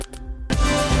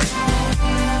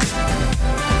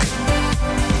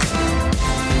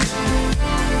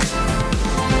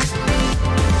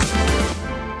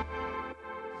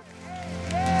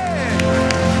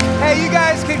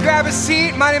a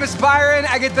seat. My name is Byron.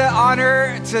 I get the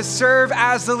honor to serve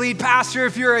as the lead pastor.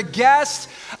 If you're a guest,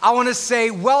 I want to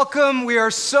say welcome. We are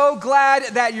so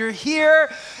glad that you're here.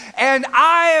 And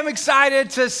I am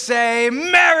excited to say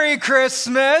Merry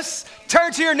Christmas.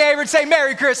 Turn to your neighbor and say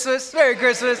Merry Christmas. Merry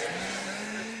Christmas.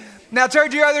 Now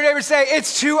turn to your other neighbor and say,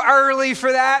 it's too early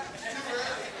for that.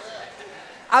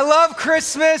 I love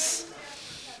Christmas.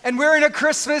 And we're in a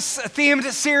Christmas-themed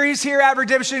series here at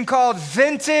Redemption called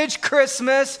Vintage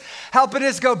Christmas, helping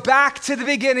us go back to the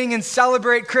beginning and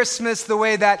celebrate Christmas the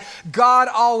way that God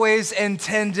always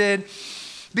intended,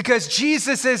 because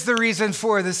Jesus is the reason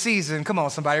for the season. Come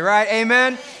on, somebody, right?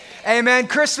 Amen? Amen.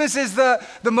 Christmas is the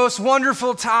most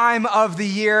wonderful time of the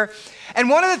year. And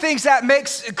one of the things that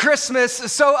makes Christmas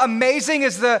so amazing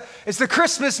is the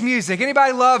Christmas music.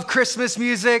 Anybody love Christmas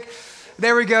music?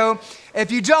 There we go. If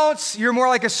you don't, you're more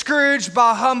like a Scrooge,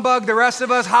 bah humbug, the rest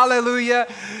of us, hallelujah.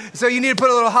 So you need to put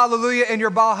a little hallelujah in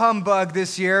your bah humbug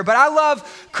this year. But I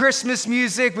love Christmas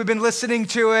music. We've been listening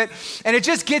to it, and it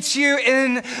just gets you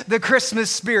in the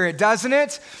Christmas spirit, doesn't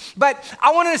it? But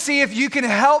I wanted to see if you can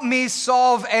help me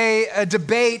solve a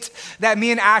debate that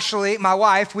me and Ashley, my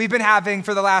wife, we've been having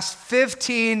for the last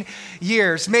 15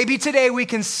 years. Maybe today we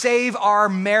can save our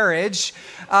marriage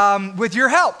with your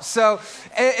help. So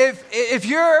if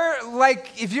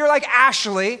you're like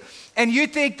Ashley and you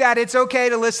think that it's okay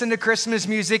to listen to Christmas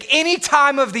music any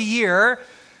time of the year,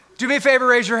 do me a favor,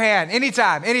 raise your hand.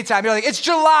 Anytime. You're like, it's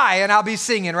July and I'll be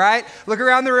singing, right? Look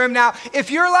around the room now.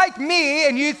 If you're like me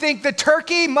and you think the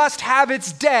turkey must have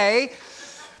its day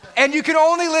and you can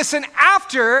only listen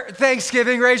after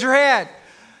Thanksgiving, raise your hand.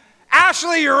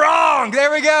 Ashley, you're wrong.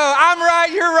 There we go. I'm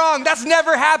right, you're wrong. That's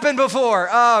never happened before.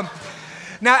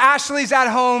 Now, Ashley's at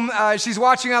home. She's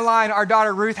watching online. Our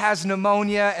daughter Ruth has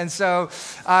pneumonia, and so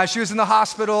she was in the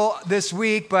hospital this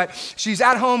week, but she's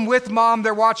at home with mom.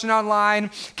 They're watching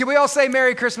online. Can we all say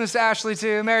Merry Christmas to Ashley,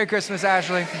 too? Merry Christmas,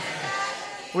 Ashley.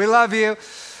 We love you.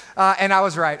 And I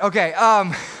was right. Okay.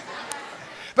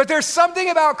 But there's something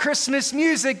about Christmas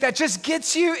music that just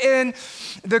gets you in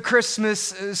the Christmas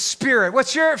spirit.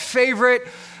 What's your favorite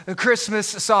Christmas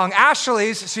song?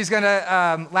 Ashley's, she's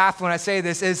gonna laugh when I say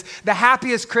this, is The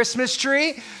Happiest Christmas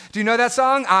Tree. Do you know that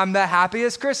song? I'm the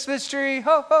happiest Christmas tree,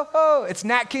 ho, ho, ho. It's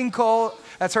Nat King Cole.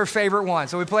 That's her favorite one,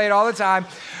 so we play it all the time.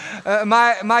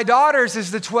 My daughter's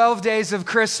is the 12 Days of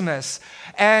Christmas,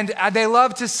 and they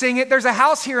love to sing it. There's a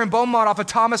house here in Beaumont off of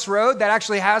Thomas Road that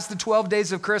actually has the 12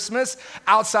 Days of Christmas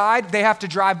outside. They have to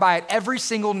drive by it every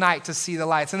single night to see the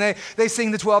lights, and they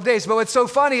sing the 12 days. But what's so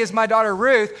funny is my daughter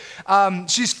Ruth,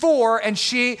 she's 4, and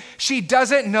she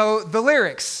doesn't know the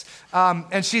lyrics.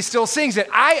 And she still sings it.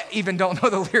 I even don't know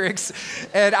the lyrics,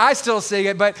 and I still sing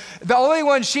it. But the only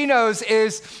one she knows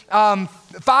is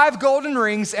 5 golden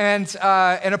rings and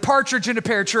a partridge in a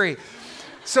pear tree.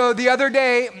 So the other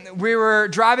day, we were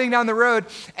driving down the road,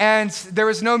 and there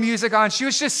was no music on. She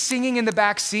was just singing in the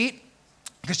back seat,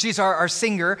 because she's our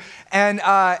singer,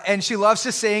 and she loves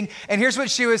to sing. And here's what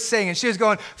she was singing. She was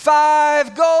going,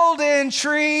 5 golden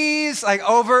trees, like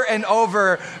over and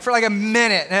over for like a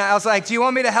minute. And I was like, do you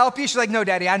want me to help you? She's like, no,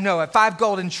 Daddy, I know it. 5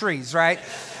 golden trees, right?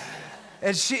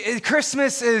 And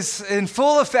Christmas is in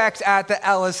full effect at the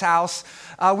Ellis house.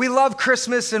 We love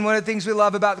Christmas, and one of the things we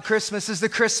love about Christmas is the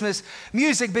Christmas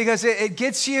music, because it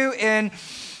gets you in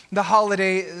the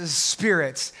holiday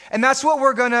spirits. And that's what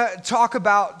we're going to talk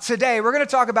about today. We're going to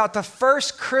talk about the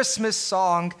first Christmas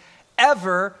song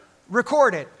ever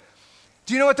recorded.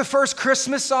 Do you know what the first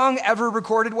Christmas song ever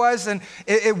recorded was? And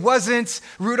it wasn't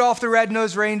Rudolph the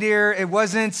Red-Nosed Reindeer. It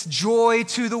wasn't Joy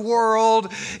to the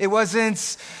World. It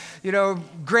wasn't,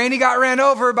 Granny got ran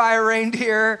over by a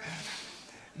reindeer.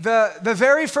 The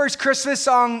very first Christmas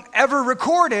song ever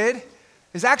recorded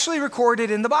is actually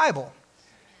recorded in the Bible.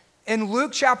 In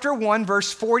Luke chapter 1,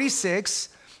 verse 46,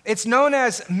 it's known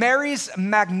as Mary's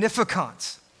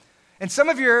Magnificat. In some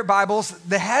of your Bibles,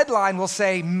 the headline will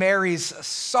say Mary's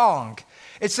Song.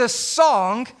 It's a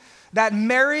song that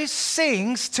Mary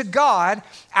sings to God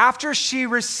after she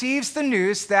receives the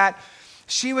news that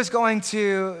she was going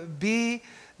to be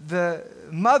the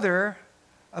mother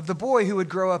of the boy who would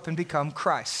grow up and become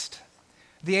Christ.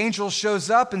 The angel shows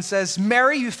up and says,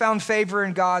 Mary, you found favor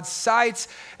in God's sight,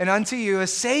 and unto you a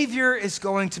Savior is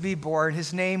going to be born.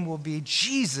 His name will be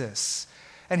Jesus,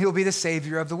 and he'll be the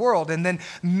Savior of the world. And then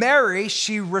Mary,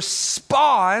 she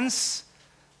responds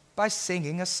by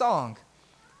singing a song.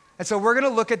 And so we're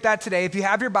going to look at that today. If you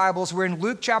have your Bibles, we're in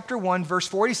Luke chapter 1, verse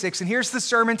 46, and here's the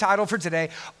sermon title for today,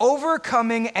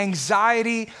 Overcoming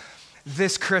Anxiety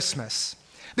This Christmas.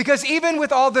 Because even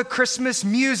with all the Christmas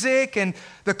music and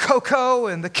the cocoa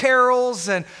and the carols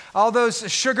and all those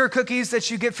sugar cookies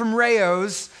that you get from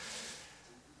Rayo's,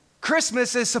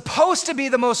 Christmas is supposed to be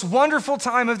the most wonderful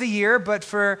time of the year, but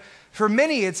for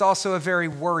many, it's also a very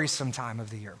worrisome time of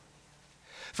the year.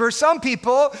 For some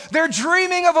people, they're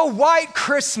dreaming of a white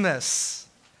Christmas,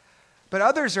 but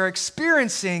others are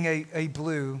experiencing a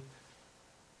blue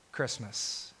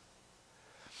Christmas.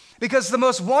 Because the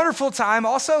most wonderful time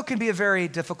also can be a very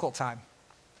difficult time.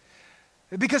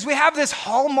 Because we have this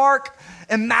hallmark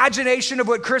imagination of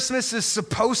what Christmas is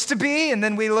supposed to be, and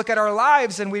then we look at our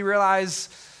lives and we realize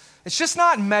it's just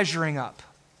not measuring up.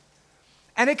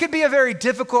 And it could be a very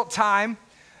difficult time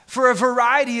for a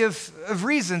variety of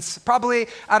reasons. Probably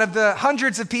out of the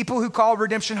hundreds of people who call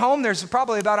Redemption home, there's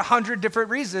probably about 100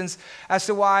 different reasons as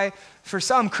to why, for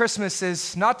some, Christmas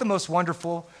is not the most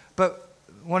wonderful, but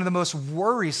one of the most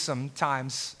worrisome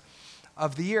times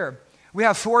of the year. We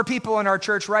have 4 people in our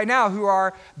church right now who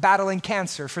are battling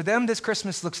cancer. For them, this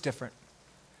Christmas looks different.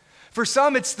 For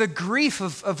some, it's the grief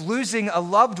of losing a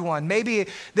loved one. Maybe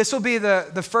this will be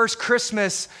the first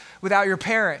Christmas without your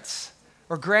parents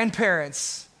or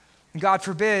grandparents, and God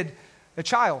forbid, a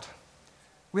child.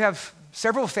 We have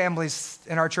several families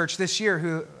in our church this year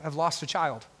who have lost a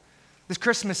child. This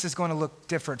Christmas is going to look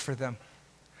different for them.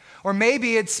 Or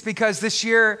maybe it's because this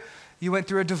year you went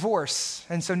through a divorce,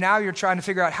 and so now you're trying to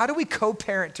figure out, how do we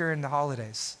co-parent during the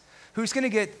holidays? Who's going to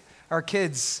get our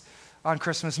kids on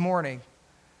Christmas morning?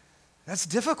 That's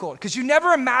difficult because you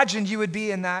never imagined you would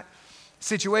be in that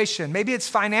situation. Maybe it's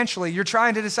financially. You're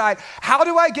trying to decide, how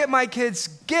do I get my kids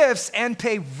gifts and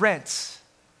pay rent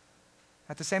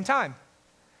at the same time?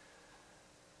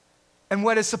 And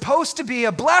what is supposed to be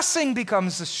a blessing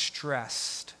becomes a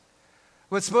stress.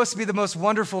 What's supposed to be the most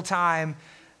wonderful time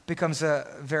becomes a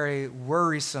very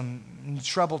worrisome and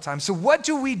troubled time. So what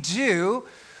do we do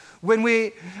when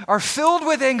we are filled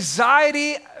with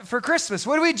anxiety for Christmas?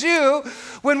 What do we do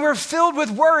when we're filled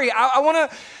with worry? I want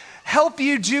to help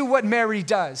you do what Mary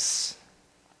does.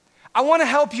 I want to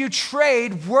help you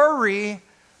trade worry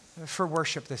for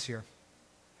worship this year.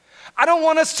 I don't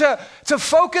want us to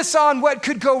focus on what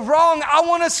could go wrong. I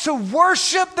want us to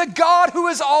worship the God who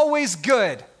is always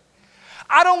good.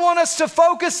 I don't want us to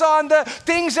focus on the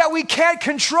things that we can't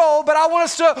control, but I want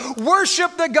us to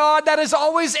worship the God that is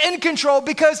always in control,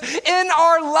 because in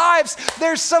our lives,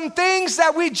 there's some things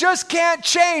that we just can't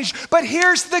change. But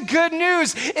here's the good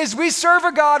news, is we serve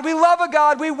a God, we love a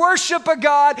God, we worship a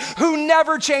God who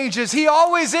never changes. He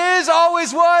always is,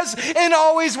 always was, and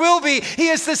always will be. He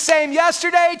is the same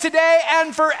yesterday, today,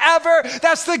 and forever.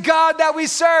 That's the God that we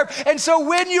serve. And so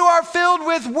when you are filled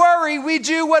with worry, we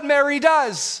do what Mary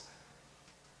does.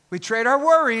 We trade our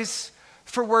worries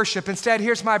for worship. Instead,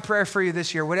 here's my prayer for you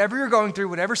this year. Whatever you're going through,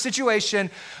 whatever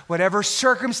situation, whatever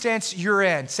circumstance you're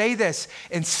in, say this: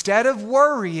 instead of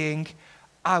worrying,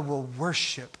 I will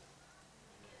worship.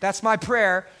 That's my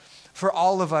prayer for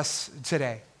all of us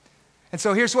today. And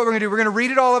so here's what we're going to do. We're going to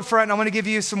read it all up front, and I'm going to give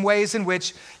you some ways in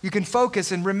which you can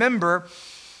focus and remember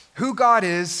who God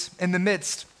is in the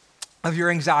midst of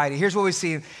your anxiety. Here's what we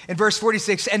see in verse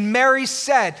 46. And Mary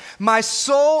said, my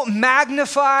soul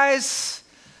magnifies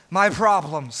my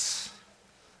problems.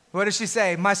 What does she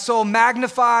say? My soul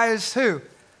magnifies who?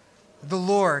 The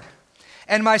Lord.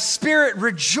 And my spirit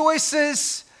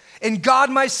rejoices in God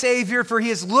my Savior, for he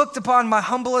has looked upon my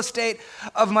humble estate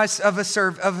of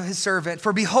his servant.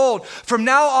 For behold, from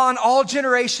now on all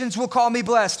generations will call me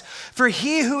blessed. For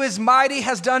he who is mighty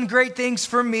has done great things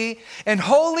for me, and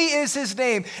holy is his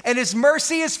name, and his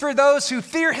mercy is for those who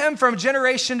fear him from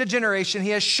generation to generation.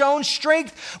 He has shown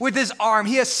strength with his arm.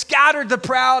 He has scattered the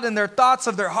proud in their thoughts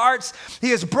of their hearts. He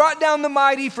has brought down the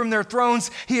mighty from their thrones.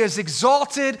 He has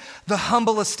exalted the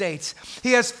humble estates.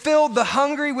 He has filled the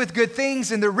hungry with good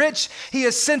things, and the rich he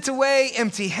has sent away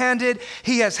empty-handed.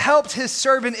 He has helped his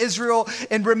servant Israel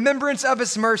in remembrance of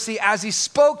his mercy, as he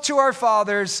spoke to our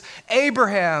fathers,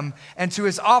 Abraham, and to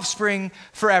his offspring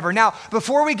forever. Now,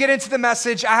 before we get into the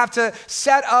message, I have to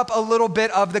set up a little bit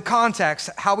of the context.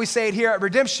 How we say it here at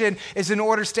Redemption is, in order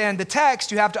to understand the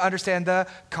text, you have to understand the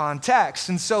context.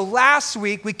 And so last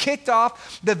week, we kicked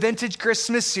off the Vintage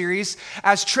Christmas series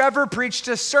as Trevor preached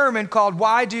a sermon called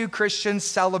Why Do Christians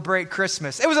Celebrate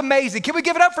Christmas? It was amazing. Can we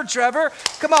give it up for Trevor?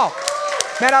 Come on.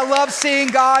 Man, I love seeing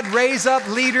God raise up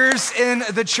leaders in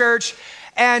the church.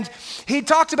 And he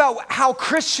talked about how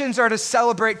Christians are to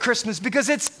celebrate Christmas because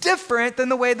it's different than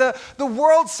the way the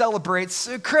world celebrates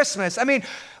Christmas. I mean,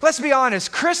 let's be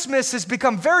honest. Christmas has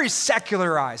become very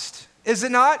secularized, is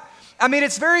it not? I mean,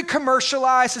 it's very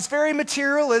commercialized, it's very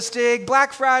materialistic,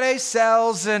 Black Friday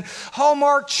sales and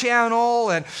Hallmark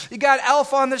Channel, and you got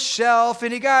Elf on the Shelf,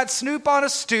 and you got Snoop on a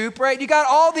Stoop, right? You got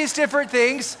all these different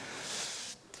things.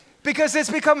 because it's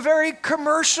become very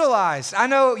commercialized. I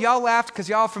know y'all laughed because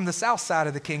y'all from the south side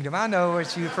of the kingdom. I know where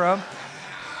you're from.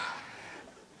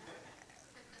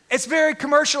 It's very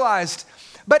commercialized.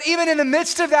 But even in the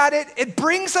midst of that, it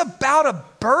brings about a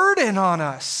burden on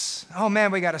us. Oh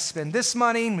man, we got to spend this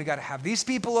money and we got to have these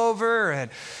people over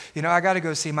and, I got to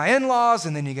go see my in-laws,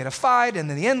 and then you get a fight, and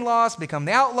then the in-laws become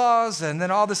the outlaws, and then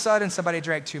all of a sudden somebody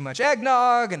drank too much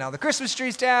eggnog and now the Christmas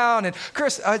tree's down and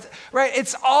right?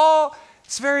 It's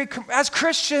very, as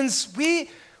Christians, we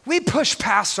push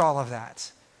past all of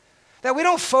that. That we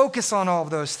don't focus on all of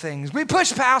those things. We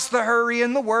push past the hurry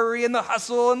and the worry and the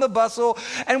hustle and the bustle,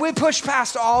 and we push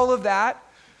past all of that.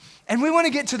 And we want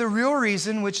to get to the real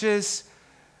reason, which is,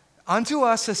 unto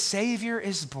us a Savior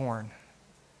is born.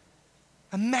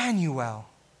 Emmanuel,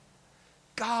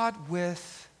 God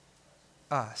with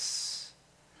us.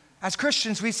 As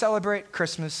Christians, we celebrate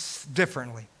Christmas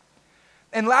differently.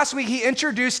 And last week, he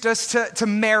introduced us to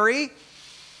Mary.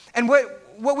 And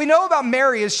what we know about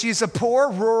Mary is she's a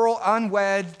poor, rural,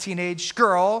 unwed teenage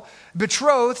girl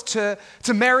betrothed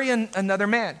to marry another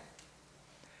man.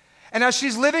 And as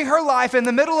she's living her life in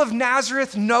the middle of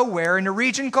Nazareth, nowhere, in a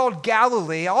region called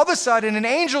Galilee, all of a sudden an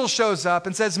angel shows up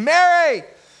and says, Mary,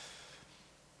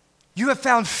 you have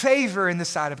found favor in the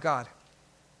sight of God.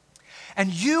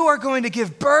 And you are going to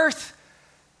give birth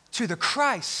to the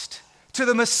Christ, to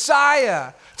the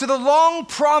Messiah, to the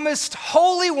long-promised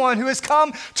Holy One who has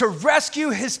come to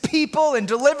rescue his people and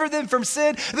deliver them from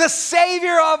sin, the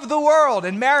Savior of the world.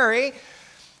 And Mary,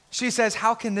 she says,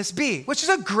 how can this be? Which is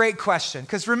a great question,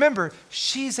 because remember,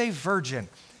 she's a virgin.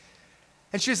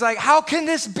 And she's like, how can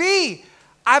this be?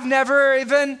 I've never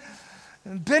even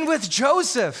been with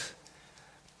Joseph.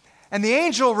 And the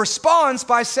angel responds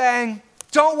by saying,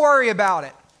 don't worry about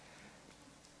it.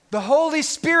 The Holy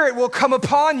Spirit will come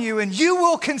upon you and you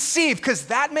will conceive, because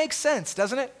that makes sense,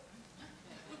 doesn't it?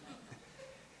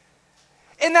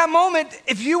 In that moment,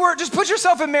 if you were, just put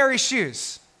yourself in Mary's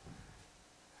shoes.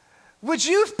 Would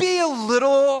you be a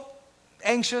little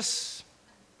anxious?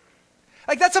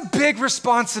 Like, that's a big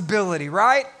responsibility,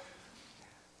 right?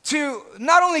 To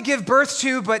not only give birth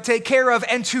to, but take care of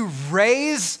and to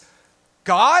raise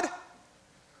God.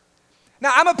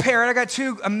 Now, I'm a parent. I got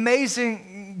two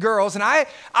amazing girls, and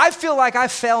I feel like I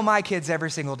fail my kids every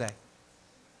single day.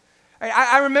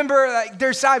 I remember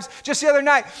there's times, just the other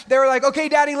night, they were like, okay,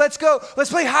 Daddy, let's go. Let's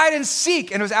play hide and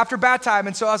seek. And it was after bath time,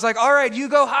 and so I was like, all right, you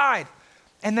go hide.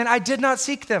 And then I did not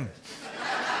seek them.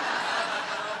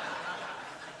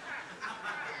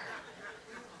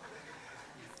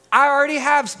 I already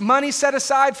have money set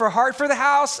aside for Heart for the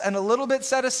House and a little bit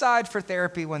set aside for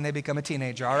therapy when they become a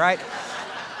teenager, all right?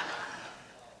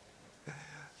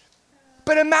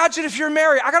 But imagine if you're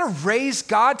married. I got to raise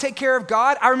God, take care of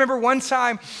God. I remember one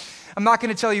time, I'm not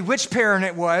going to tell you which parent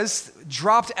it was,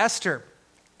 dropped Esther.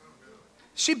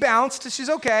 She bounced. She's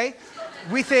okay,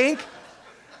 we think.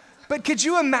 But could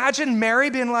you imagine Mary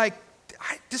being like,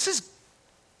 this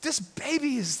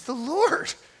baby is the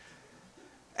Lord.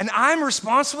 And I'm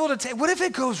responsible to take, what if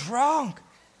it goes wrong?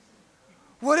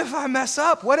 What if I mess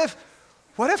up? What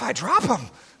if I drop him?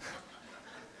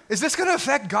 Is this going to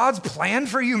affect God's plan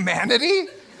for humanity?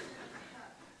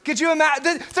 Could you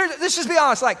imagine? Let's just be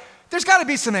honest. Like, there's got to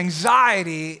be some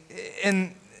anxiety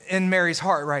in Mary's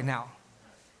heart right now.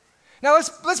 Now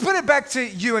let's put it back to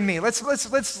you and me. Let's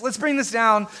bring this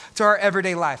down to our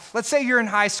everyday life. Let's say you're in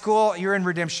high school, you're in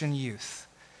Redemption Youth,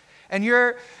 and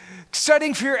you're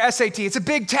studying for your SAT. It's a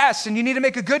big test, and you need to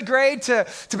make a good grade to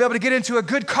be able to get into a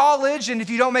good college. And if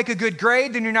you don't make a good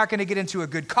grade, then you're not going to get into a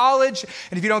good college.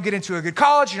 And if you don't get into a good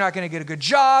college, you're not going to get a good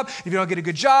job. If you don't get a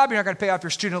good job, you're not going to pay off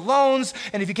your student loans.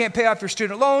 And if you can't pay off your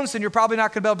student loans, then you're probably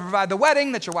not going to be able to provide the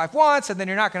wedding that your wife wants. And then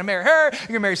you're not going to marry her. You're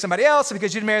going to marry somebody else. And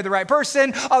because you didn't marry the right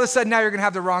person, all of a sudden now you're going to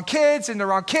have the wrong kids. And the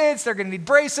wrong kids, they're going to need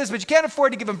braces, but you can't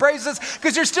afford to give them braces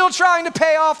because you're still trying to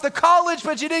pay off the college,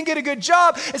 but you didn't get a good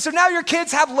job. And so now your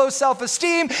kids have low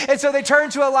self-esteem. And so they turn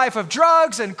to a life of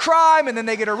drugs and crime, and then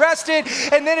they get arrested,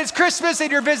 and then it's Christmas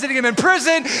and you're visiting them in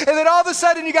prison, and then all of a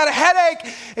sudden you got a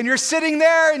headache, and you're sitting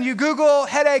there and you Google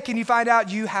headache and you find out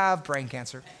you have brain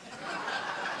cancer.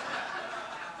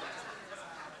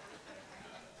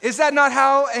 Is that not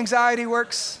how anxiety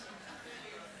works?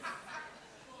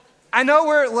 I know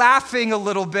we're laughing a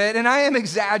little bit, and I am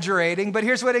exaggerating, but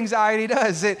here's what anxiety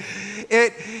does.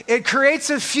 It creates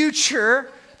a future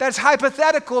that's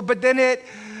hypothetical, but then it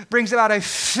brings about a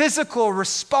physical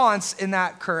response in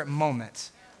that current moment.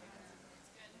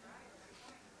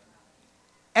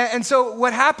 And so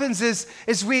what happens is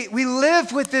we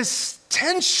live with this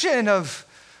tension of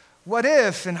what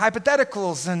if and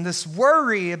hypotheticals and this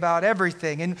worry about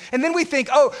everything. And then we think,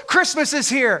 oh, Christmas is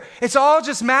here. It's all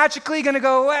just magically going to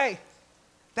go away.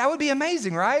 That would be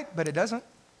amazing, right? But it doesn't.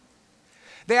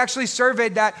 They actually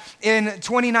surveyed that in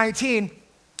 2019,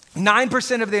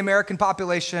 9% of the American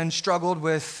population struggled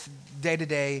with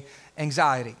day-to-day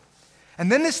anxiety.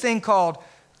 And then this thing called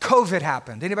COVID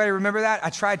happened. Anybody remember that?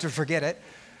 I tried to forget it.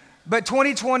 But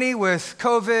 2020 with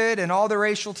COVID and all the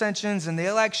racial tensions and the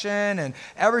election and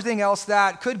everything else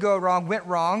that could go wrong, went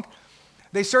wrong.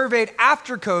 They surveyed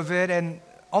after COVID, and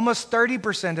almost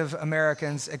 30% of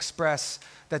Americans express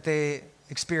that they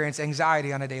experience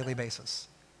anxiety on a daily basis.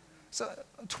 So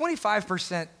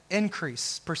 25%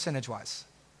 increase percentage-wise.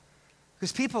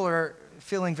 Because people are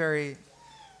feeling very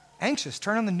anxious.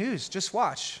 Turn on the news, just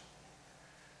watch.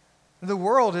 The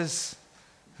world is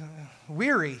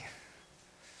weary,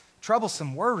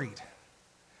 troublesome, worried.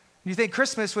 You think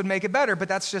Christmas would make it better, but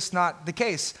that's just not the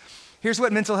case. Here's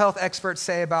what mental health experts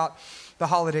say about the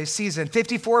holiday season.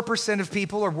 54% of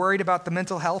people are worried about the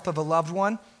mental health of a loved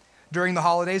one during the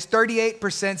holidays.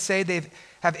 38% say they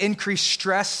have increased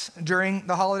stress during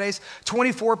the holidays.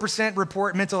 24%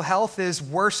 report mental health is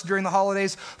worse during the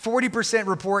holidays. 40%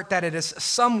 report that it is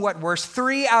somewhat worse.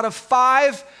 3 out of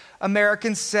 5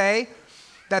 Americans say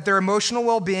that their emotional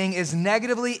well-being is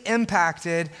negatively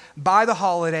impacted by the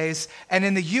holidays. And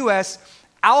in the U.S.,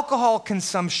 alcohol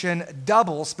consumption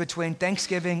doubles between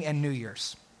Thanksgiving and New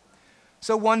Year's.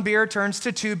 So 1 beer turns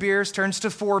to 2 beers, turns to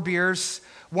 4 beers,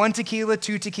 1 tequila,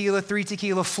 2 tequila, 3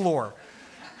 tequila floor.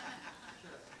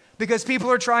 Because people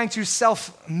are trying to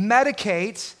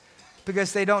self-medicate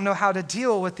because they don't know how to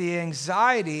deal with the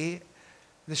anxiety,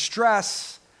 the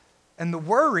stress, and the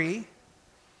worry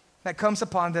that comes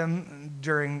upon them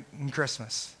during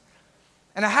Christmas.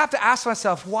 And I have to ask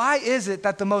myself, why is it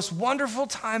that the most wonderful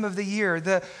time of the year,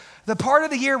 the part of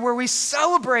the year where we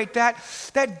celebrate that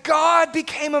God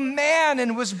became a man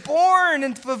and was born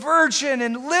and a virgin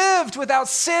and lived without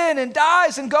sin and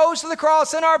dies and goes to the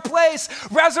cross in our place,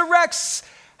 resurrects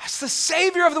as the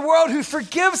Savior of the world who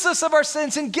forgives us of our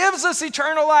sins and gives us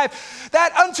eternal life,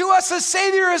 that unto us a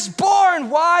Savior is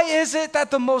born. Why is it that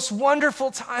the most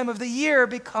wonderful time of the year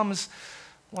becomes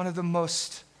one of the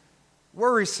most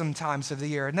worrisome times of the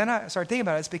year? And then I started thinking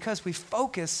about it. It's because we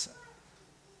focus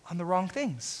on the wrong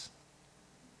things.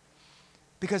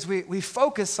 Because we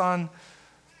focus on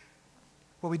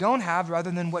what we don't have rather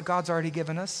than what God's already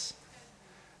given us.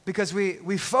 Because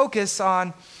we focus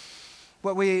on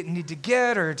what we need to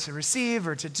get or to receive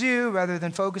or to do rather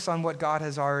than focus on what God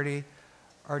has already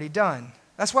done.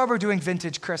 That's why we're doing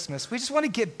Vintage Christmas. We just want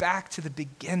to get back to the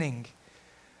beginning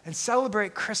and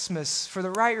celebrate Christmas for the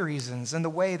right reasons and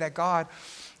the way that God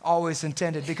always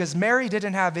intended. Because Mary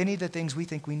didn't have any of the things we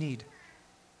think we need.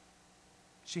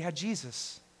 She had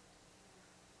Jesus.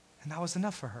 And that was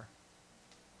enough for her.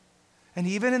 And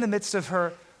even in the midst of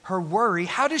her worry,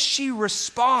 how does she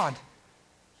respond?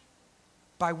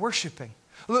 By worshiping.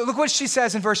 Look what she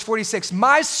says in verse 46.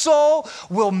 My soul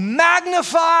will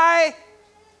magnify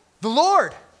the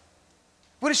Lord.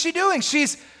 What is she doing?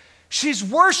 She's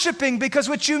worshiping, because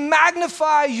what you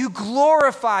magnify, you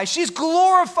glorify. She's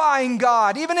glorifying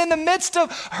God. Even in the midst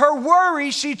of her worry,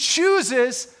 she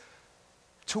chooses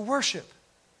to worship.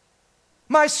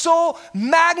 My soul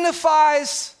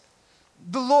magnifies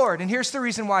the Lord. And here's the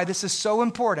reason why this is so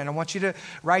important. I want you to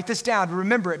write this down,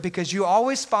 remember it, because you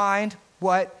always find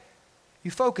what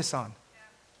you focus on.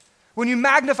 When you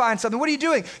magnify on something, what are you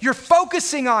doing? You're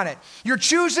focusing on it. You're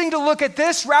choosing to look at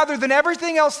this rather than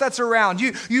everything else that's around.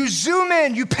 You zoom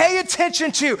in, you pay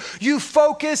attention to, you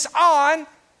focus on.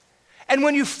 And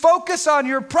when you focus on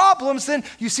your problems, then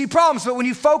you see problems. But when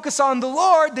you focus on the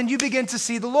Lord, then you begin to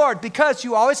see the Lord, because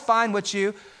you always find what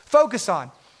you focus on.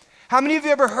 How many of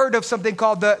you ever heard of something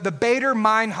called the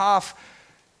Bader-Meinhof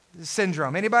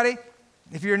syndrome? Anybody?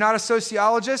 If you're not a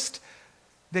sociologist,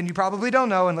 then you probably don't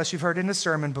know unless you've heard it in a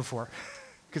sermon before,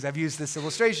 because I've used this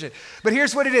illustration. But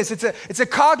here's what it is. It's a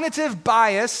cognitive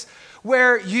bias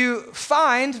where you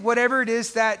find whatever it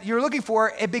is that you're looking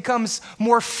for, it becomes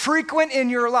more frequent in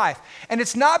your life. And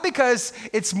it's not because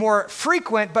it's more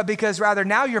frequent, but because rather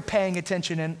now you're paying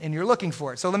attention and you're looking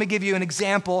for it. So let me give you an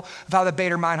example of how the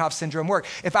Bader-Meinhof syndrome works.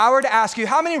 If I were to ask you,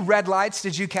 how many red lights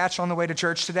did you catch on the way to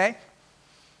church today?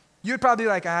 You'd probably be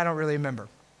like, I don't really remember.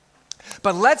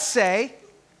 But let's say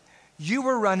you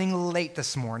were running late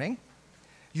this morning.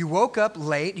 You woke up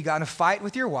late, you got in a fight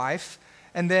with your wife,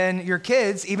 and then your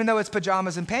kids, even though it's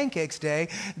pajamas and pancakes day,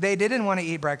 they didn't want to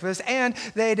eat breakfast and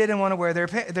they didn't want to wear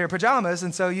their pajamas,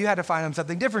 and so you had to find them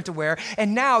something different to wear.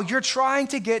 And now you're trying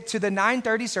to get to the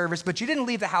 9:30 service, but you didn't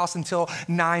leave the house until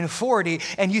 9:40,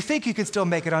 and you think you can still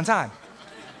make it on time.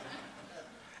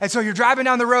 And so you're driving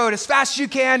down the road as fast as you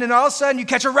can, and all of a sudden you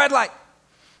catch a red light,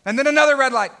 and then another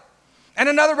red light, and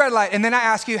another red light. And then I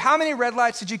ask you, how many red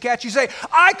lights did you catch? You say,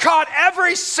 I caught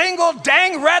every single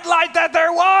dang red light that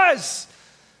there was.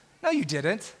 No, you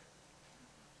didn't.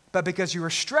 But because you were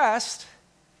stressed,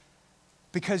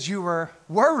 because you were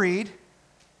worried,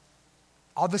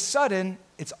 all of a sudden,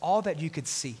 it's all that you could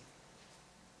see.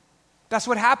 That's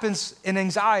what happens in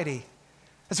anxiety.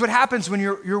 That's what happens when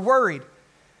you're worried.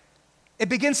 It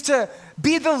begins to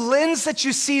be the lens that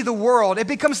you see the world. It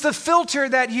becomes the filter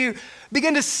that you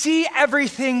begin to see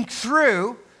everything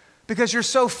through because you're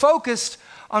so focused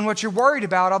on what you're worried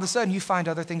about, all of a sudden you find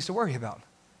other things to worry about.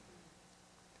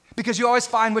 Because you always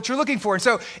find what you're looking for. And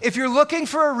so if you're looking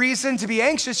for a reason to be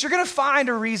anxious, you're going to find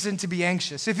a reason to be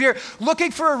anxious. If you're looking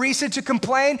for a reason to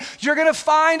complain, you're going to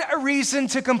find a reason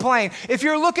to complain. If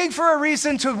you're looking for a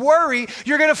reason to worry,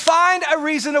 you're going to find a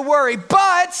reason to worry.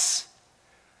 But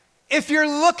if you're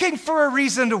looking for a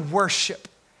reason to worship,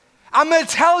 I'm going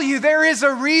to tell you there is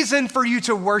a reason for you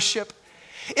to worship.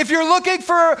 If you're looking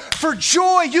for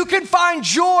joy, you can find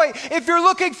joy. If you're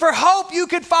looking for hope, you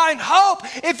can find hope.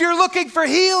 If you're looking for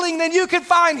healing, then you can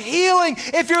find healing.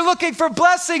 If you're looking for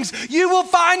blessings, you will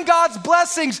find God's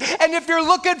blessings. And if you're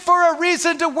looking for a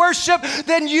reason to worship,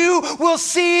 then you will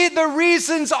see the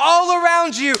reasons all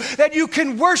around you that you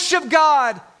can worship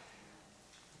God,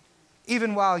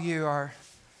 even while you are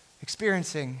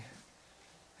experiencing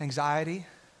anxiety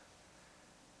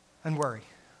and worry.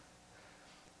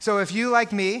 So if you,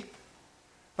 like me,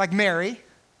 like Mary,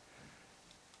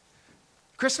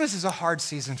 Christmas is a hard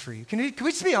season for you. Can we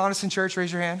just be honest in church?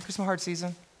 Raise your hand. Christmas is a hard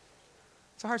season.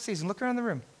 It's a hard season. Look around the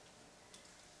room.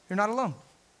 You're not alone.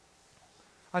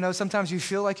 I know sometimes you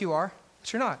feel like you are,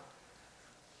 but you're not.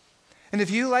 And if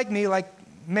you, like me, like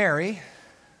Mary,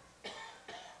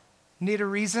 need a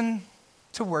reason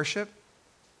to worship,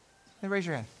 then raise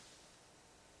your hand.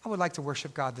 I would like to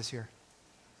worship God this year.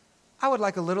 I would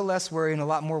like a little less worry and a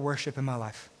lot more worship in my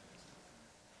life.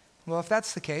 Well, if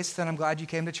that's the case, then I'm glad you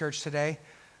came to church today.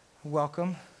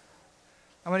 Welcome.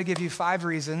 I'm going to give you 5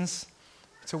 reasons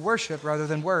to worship rather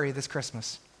than worry this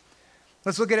Christmas.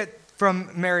 Let's look at it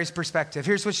from Mary's perspective.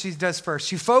 Here's what she does first.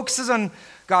 She focuses on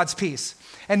God's peace.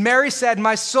 And Mary said,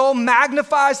 my soul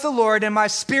magnifies the Lord, and my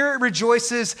spirit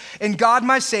rejoices in God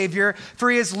my Savior,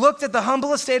 for he has looked at the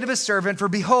humble estate of his servant. For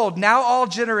behold, now all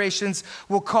generations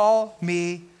will call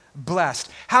me blessed.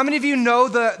 How many of you know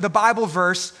the Bible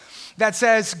verse that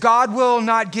says God will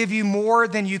not give you more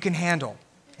than you can handle?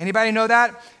 Anybody know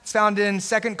that? It's found in 2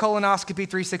 Colonoscopy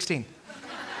 3:16.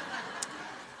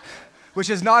 Which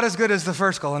is not as good as the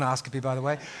first colonoscopy, by the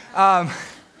way.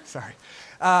 Sorry.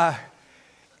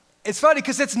 It's funny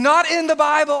because it's not in the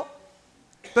Bible,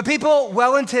 but people,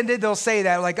 well-intended, they'll say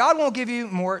that, like, God won't give you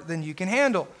more than you can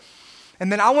handle.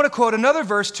 And then I want to quote another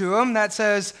verse to them that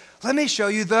says, let me show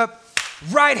you the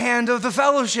right hand of the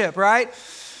fellowship, right?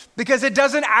 Because it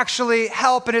doesn't actually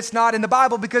help, and it's not in the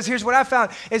Bible, because here's what I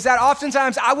found, is that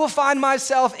oftentimes I will find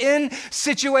myself in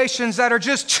situations that are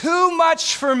just too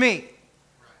much for me.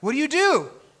 What do?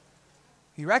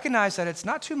 You recognize that it's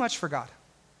not too much for God.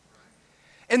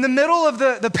 In the middle of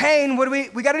the pain, what do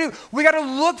we got to do? We got to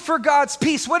look for God's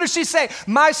peace. What does she say?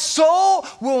 My soul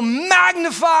will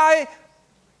magnify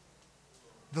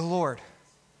the Lord.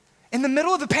 In the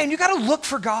middle of the pain, you got to look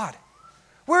for God.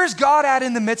 Where's God at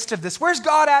in the midst of this? Where's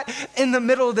God at in the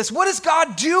middle of this? What is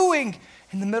God doing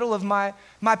in the middle of my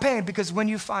pain? Because when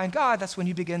you find God, that's when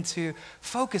you begin to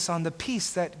focus on the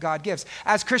peace that God gives.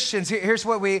 As Christians, here's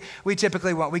what we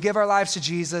typically want. We give our lives to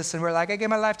Jesus, and we're like, I give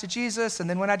my life to Jesus, and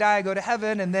then when I die, I go to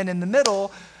heaven. And then in the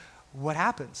middle, what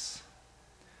happens?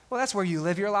 Well, that's where you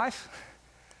live your life.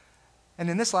 And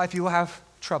in this life, you will have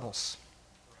troubles.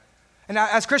 And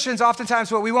as Christians,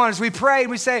 oftentimes what we want is we pray and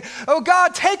we say, oh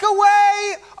God, take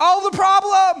away all the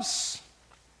problems.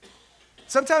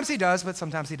 Sometimes he does, but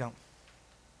sometimes he don't.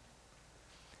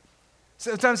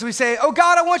 Sometimes we say, oh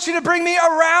God, I want you to bring me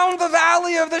around the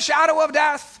valley of the shadow of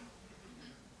death.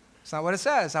 It's not what it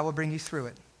says. I will bring you through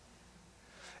it.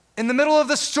 In the middle of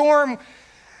the storm,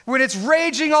 when it's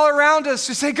raging all around us,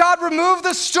 we say, God, remove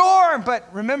the storm. But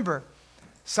remember,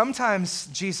 sometimes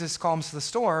Jesus calms the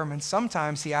storm, and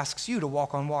sometimes he asks you to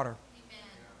walk on water. Amen.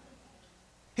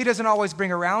 He doesn't always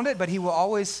bring around it, but he will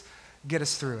always get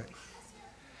us through it.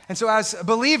 And so as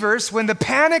believers, when the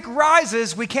panic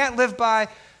rises, we can't live by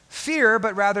fear,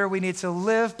 but rather we need to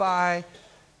live by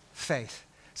faith.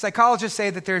 Psychologists say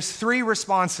that there's 3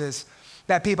 responses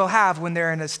that people have when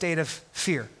they're in a state of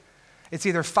fear. It's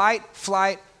either fight,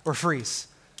 flight, or freeze.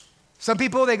 Some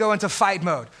people, they go into fight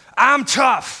mode. I'm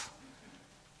tough.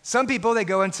 Some people, they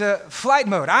go into flight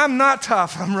mode. I'm not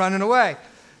tough, I'm running away.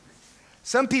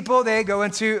 Some people, they go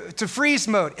into freeze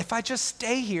mode. If I just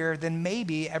stay here, then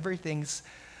maybe everything's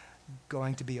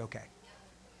going to be okay.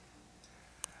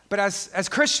 But as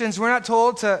Christians, we're not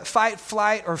told to fight,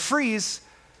 flight, or freeze.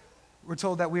 We're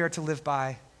told that we are to live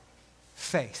by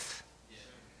faith.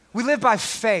 We live by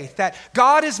faith, that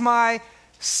God is my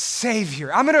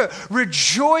Savior. I'm going to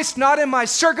rejoice not in my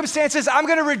circumstances. I'm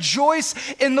going to rejoice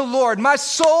in the Lord. My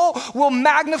soul will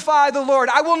magnify the Lord.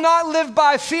 I will not live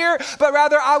by fear, but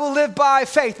rather I will live by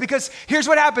faith. Because here's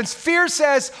what happens. Fear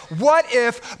says, what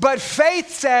if? But faith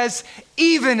says,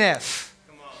 even if.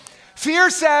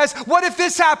 Fear says, what if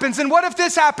this happens? And what if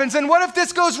this happens? And what if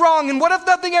this goes wrong? And what if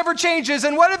nothing ever changes?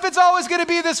 And what if it's always going to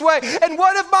be this way? And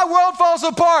what if my world falls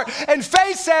apart? And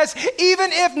faith says,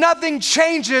 even if nothing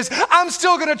changes, I'm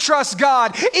still going to trust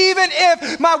God. Even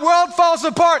if my world falls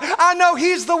apart, I know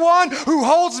He's the one who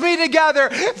holds me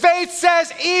together. Faith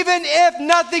says, even if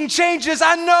nothing changes,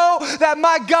 I know that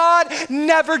my God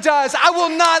never does. I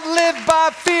will not live by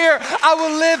fear. I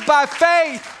will live by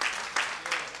faith.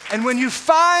 And when you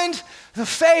find the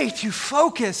faith, you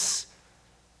focus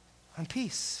on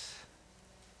peace.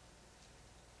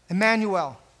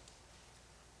 Emmanuel,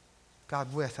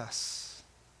 God with us.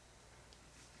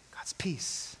 God's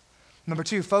peace. Number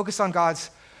 2, focus on God's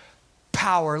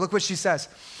power. Look what she says.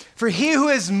 For He who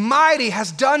is mighty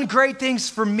has done great things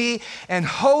for me, and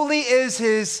holy is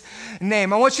His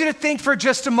name. I want you to think for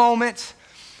just a moment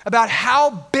about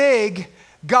how big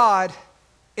God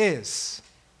is.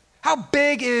 How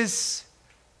big is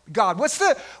God? What's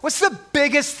the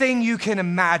biggest thing you can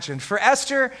imagine? For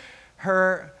Esther,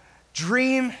 her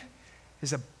dream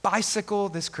is a bicycle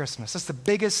this Christmas. That's the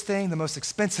biggest thing, the most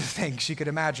expensive thing she could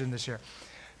imagine this year.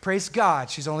 Praise God,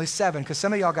 she's only 7, because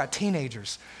some of y'all got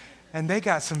teenagers, and they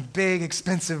got some big,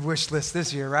 expensive wish lists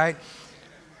this year, right?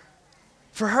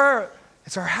 For her,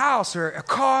 it's her house or a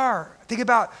car. Think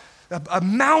about a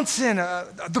mountain,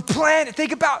 the planet.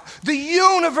 Think about the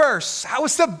universe. How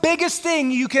is the biggest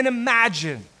thing you can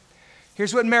imagine?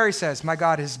 Here's what Mary says. My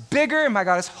God is bigger, and my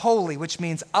God is holy, which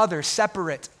means other,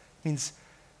 separate, means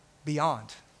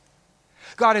beyond.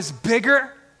 God is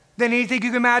bigger than anything you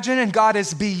can imagine, and God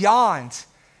is beyond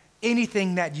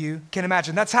anything that you can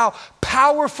imagine. That's how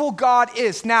powerful God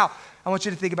is. Now, I want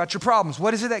you to think about your problems.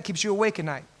 What is it that keeps you awake at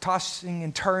night? Tossing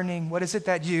and turning. What is it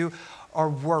that you are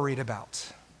worried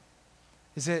about?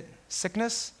 Is it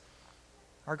sickness?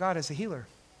 Our God is a healer.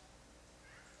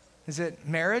 Is it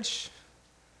marriage?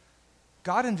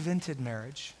 God invented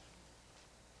marriage.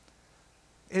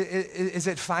 Is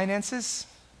it finances?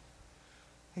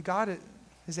 God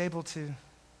is able to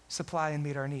supply and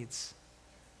meet our needs.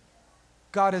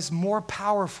 God is more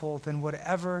powerful than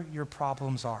whatever your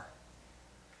problems are.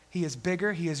 He is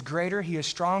bigger, He is greater, He is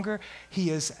stronger, He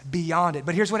is beyond it.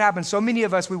 But here's what happens. So many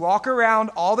of us, we walk around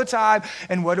all the time,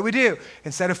 and what do?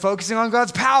 Instead of focusing on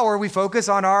God's power, we focus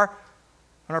on our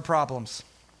problems.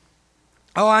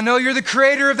 Oh, I know you're the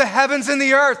creator of the heavens and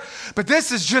the earth, but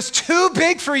this is just too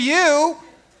big for you.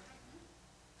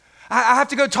 I have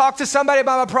to go talk to somebody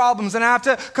about my problems, and I have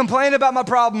to complain about my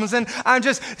problems, and I'm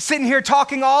just sitting here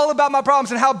talking all about my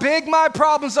problems and how big my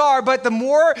problems are. But the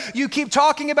more you keep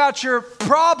talking about your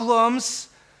problems,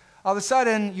 all of a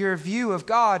sudden your view of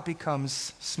God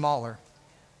becomes smaller.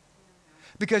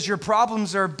 Because your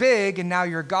problems are big, and now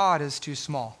your God is too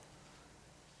small.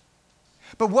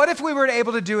 But what if we were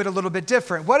able to do it a little bit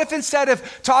different? What if instead of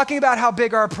talking about how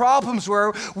big our problems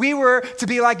were, we were to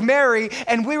be like Mary,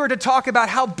 and we were to talk about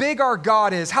how big our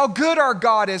God is, how good our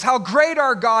God is, how great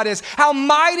our God is, how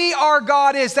mighty our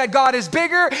God is, that God is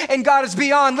bigger and God is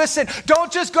beyond. Listen,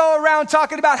 don't just go around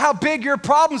talking about how big your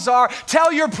problems are.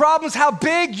 Tell your problems how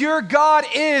big your God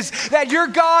is, that your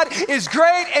God is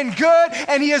great and good,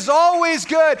 and He is always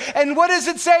good. And what does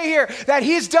it say here? That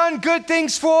He's done good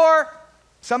things for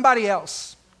somebody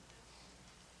else.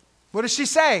 What does she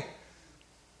say?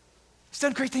 He's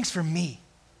done great things for me.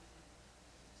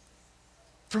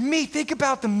 For me, think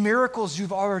about the miracles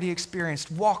you've already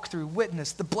experienced, walked through,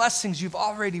 witnessed, the blessings you've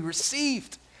already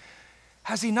received.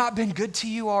 Has He not been good to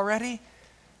you already?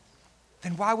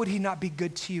 Then why would He not be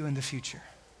good to you in the future?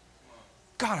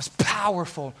 God is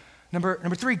powerful. Number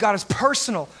 3, God is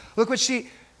personal. Look what she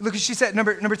said.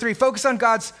 Number 3, focus on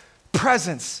God's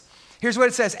presence. Here's what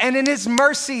it says. And in His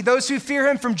mercy, those who fear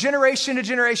Him from generation to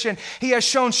generation, He has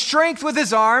shown strength with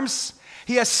His arms.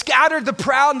 He has scattered the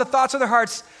proud in the thoughts of their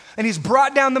hearts, and He's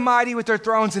brought down the mighty with their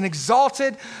thrones and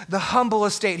exalted the humble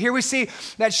estate. Here we see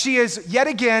that she is yet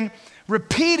again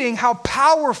repeating how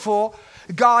powerful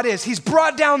God is. He's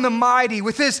brought down the mighty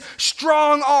with His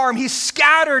strong arm. He's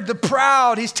scattered the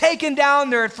proud. He's taken down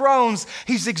their thrones.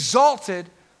 He's exalted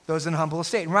those in humble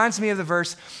estate. It reminds me of the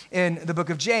verse in the book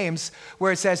of James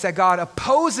where it says that God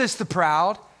opposes the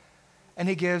proud and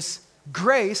he gives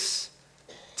grace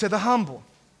to the humble.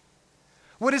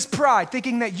 What is pride?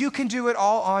 Thinking that you can do it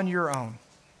all on your own.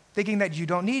 Thinking that you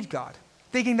don't need God.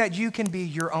 Thinking that you can be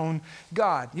your own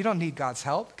God. You don't need God's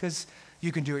help because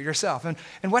you can do it yourself.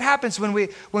 And what happens when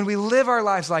we live our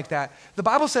lives like that? The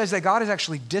Bible says that God is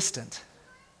actually distant.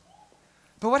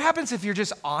 But what happens if you're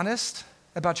just honest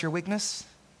about your weakness?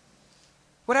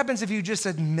 What happens if you just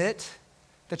admit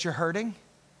that you're hurting?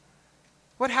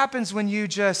 What happens when you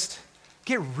just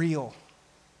get real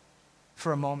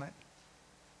for a moment?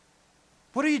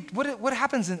 What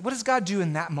happens? What does God do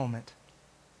in that moment?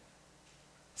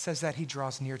 It says that he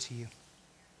draws near to you,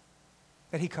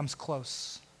 that he comes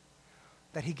close,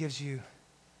 that he gives you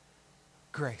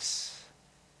grace.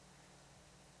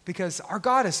 Because our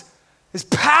God is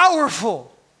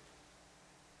powerful,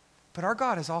 but our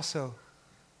God is also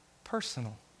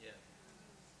personal. Yeah.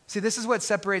 See, this is what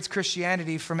separates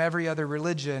Christianity from every other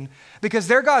religion, because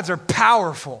their gods are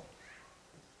powerful,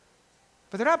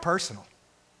 but they're not personal.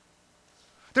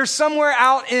 They're somewhere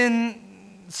out in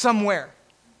somewhere.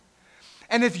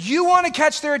 And if you want to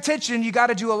catch their attention, you got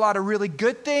to do a lot of really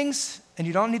good things, and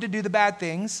you don't need to do the bad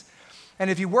things. And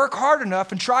if you work hard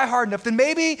enough and try hard enough, then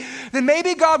maybe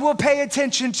God will pay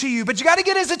attention to you. But you got to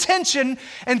get his attention,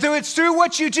 and it's through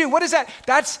what you do. What is that?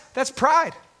 That's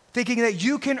pride, thinking that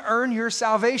you can earn your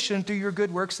salvation through your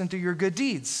good works and through your good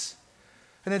deeds.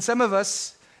 And then some of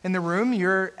us in the room,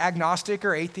 you're agnostic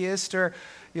or atheist or,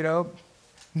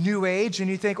 New Age, and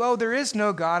you think, oh, there is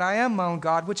no God. I am my own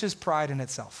God, which is pride in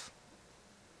itself.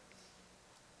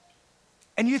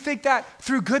 And you think that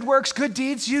through good works, good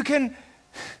deeds, you can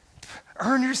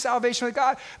earn your salvation with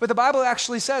God. But the Bible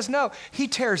actually says, no, he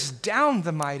tears down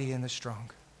the mighty and the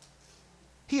strong.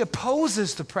 He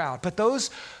opposes the proud. But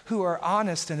those who are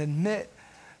honest and admit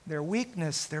their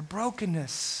weakness, their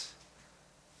brokenness,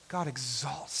 God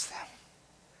exalts them.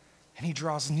 And he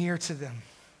draws near to them.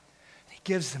 He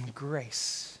gives them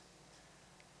grace.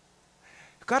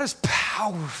 God is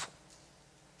powerful,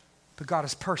 but God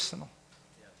is personal.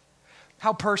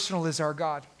 How personal is our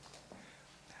God?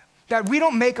 That we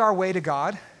don't make our way to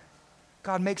God.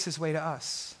 God makes his way to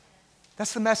us.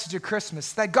 That's the message of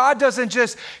Christmas. That God doesn't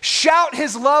just shout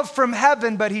his love from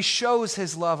heaven, but he shows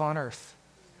his love on earth.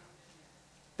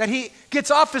 That he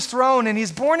gets off his throne and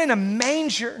he's born in a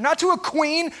manger, not to a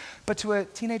queen, but to a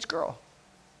teenage girl.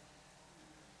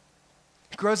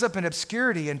 He grows up in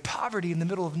obscurity and poverty in the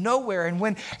middle of nowhere. And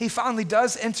when he finally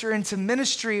does enter into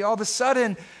ministry, all of a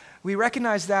sudden we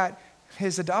recognize that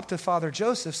his adoptive father,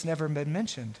 Joseph's never been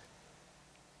mentioned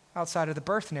outside of the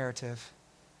birth narrative,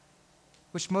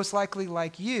 which most likely,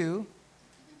 like you,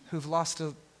 who've lost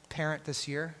a parent this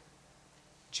year,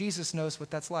 Jesus knows what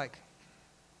that's like,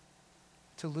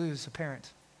 to lose a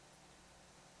parent.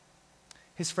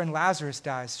 His friend Lazarus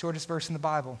dies, shortest verse in the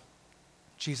Bible.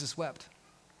 Jesus wept.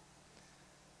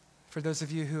 For those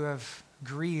of you who have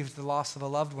grieved the loss of a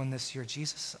loved one this year,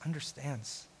 Jesus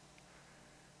understands.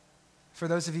 For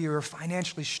those of you who are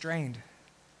financially strained,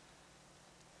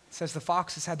 it says the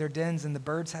foxes had their dens and the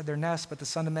birds had their nests, but the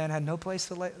Son of Man had no place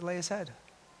to lay his head.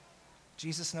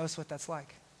 Jesus knows what that's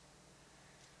like.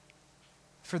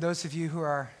 For those of you who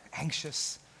are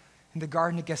anxious, in the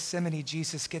Garden of Gethsemane,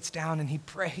 Jesus gets down and he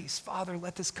prays, Father,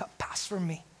 let this cup pass from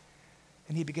me.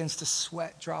 And he begins to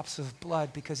sweat drops of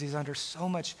blood because he's under so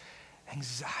much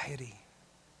anxiety.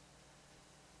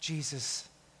 Jesus,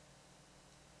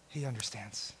 he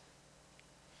understands.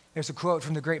 There's a quote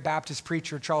from the great Baptist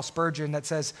preacher Charles Spurgeon that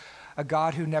says, a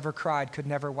God who never cried could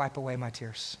never wipe away my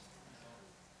tears.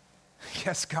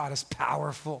 Yes, God is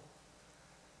powerful,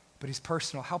 but he's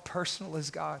personal. How personal is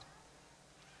God?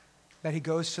 That he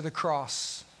goes to the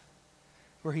cross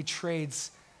where he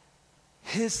trades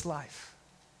his life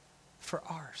for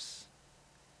ours.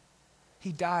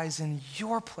 He dies in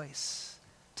your place,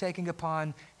 taking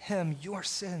upon him your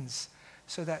sins,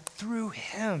 so that through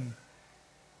him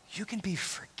you can be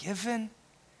forgiven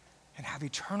and have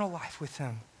eternal life with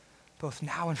him, both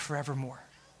now and forevermore.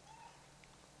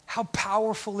 How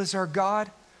powerful is our God?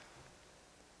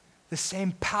 The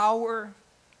same power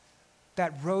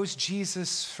that rose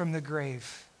Jesus from the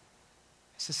grave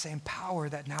is the same power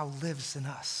that now lives in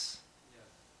us.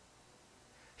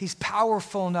 He's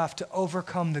powerful enough to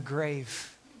overcome the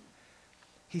grave.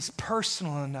 He's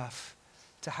personal enough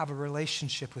to have a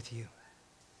relationship with you.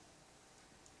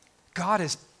 God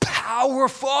is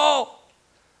powerful,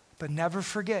 but never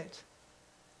forget,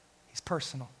 he's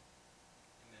personal.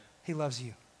 Amen. He loves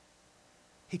you.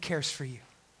 He cares for you.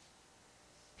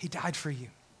 He died for you.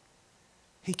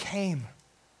 He came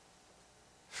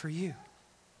for you.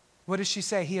 What does she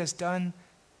say? He has done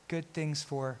good things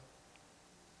for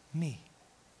me.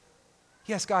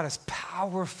 Yes, God is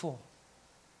powerful,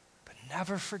 but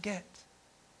never forget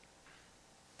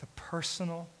the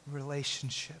personal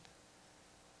relationship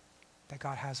that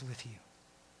God has with you.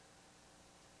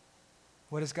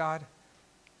 What is God?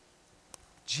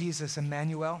 Jesus,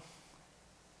 Emmanuel,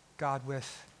 God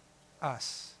with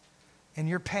us. In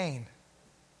your pain,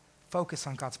 focus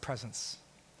on God's presence.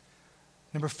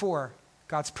 Number 4,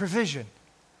 God's provision.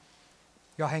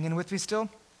 Y'all hanging with me still?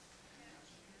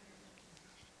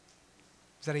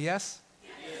 Is that a yes?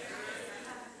 Yes.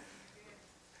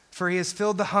 For he has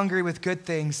filled the hungry with good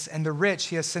things, and the rich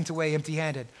he has sent away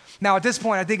empty-handed. Now, at this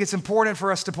point, I think it's important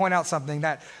for us to point out something,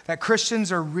 that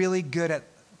Christians are really good at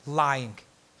lying.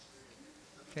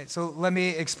 Okay, so let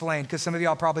me explain, because some of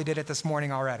y'all probably did it this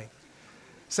morning already.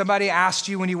 Somebody asked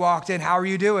you when you walked in, how are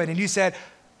you doing? And you said,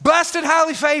 blessed and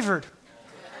highly favored.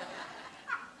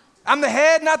 I'm the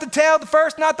head, not the tail, the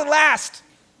first, not the last.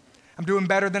 I'm doing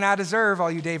better than I deserve, all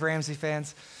you Dave Ramsey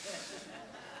fans.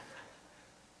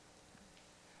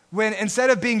 When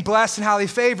instead of being blessed and highly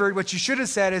favored, what you should have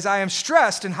said is, I am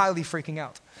stressed and highly freaking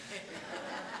out.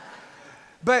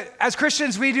 But as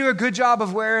Christians, we do a good job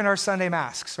of wearing our Sunday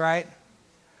masks, right?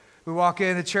 We walk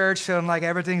into church feeling like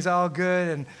everything's all good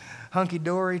and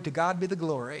hunky-dory, to God be the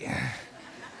glory.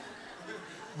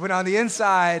 When on the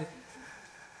inside,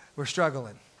 we're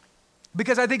struggling.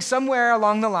 Because I think somewhere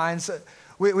along the lines,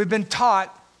 we've been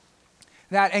taught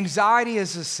that anxiety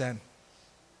is a sin.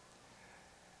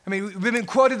 I mean, we've been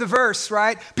quoted the verse,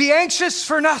 right? Be anxious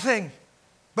for nothing,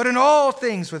 but in all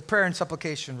things with prayer and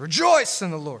supplication, rejoice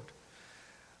in the Lord.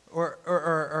 Or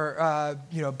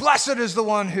blessed is the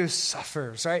one who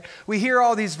suffers, right? We hear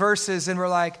all these verses and we're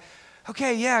like,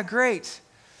 okay, yeah, great.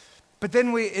 But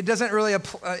then it doesn't really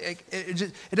apply.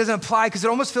 It doesn't apply because it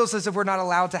almost feels as if we're not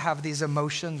allowed to have these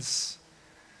emotions.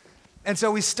 And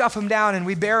so we stuff them down and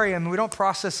we bury them and we don't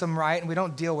process them right and we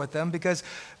don't deal with them because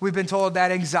we've been told that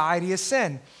anxiety is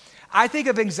sin. I think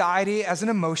of anxiety as an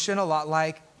emotion a lot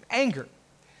like anger.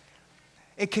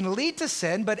 It can lead to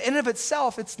sin, but in and of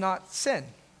itself, it's not sin.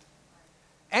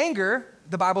 Anger,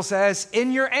 the Bible says,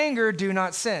 in your anger, do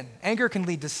not sin. Anger can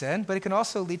lead to sin, but it can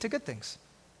also lead to good things.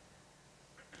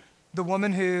 The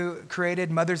woman who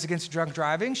created Mothers Against Drunk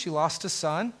Driving, she lost a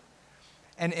son,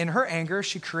 and in her anger,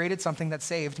 she created something that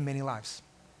saved many lives.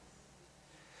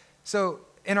 So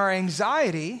in our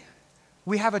anxiety,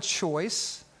 we have a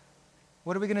choice.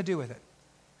 What are we going to do with it?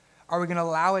 Are we going to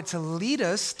allow it to lead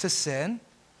us to sin,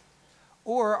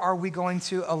 or are we going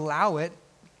to allow it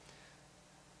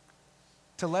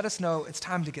to let us know it's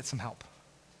time to get some help?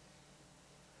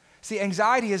 See,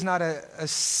 anxiety is not a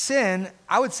sin.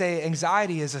 I would say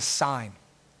anxiety is a sign.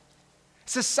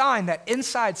 It's a sign that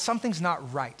inside something's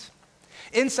not right.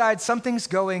 Inside something's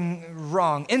going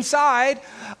wrong. Inside,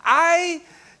 I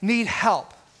need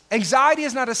help. Anxiety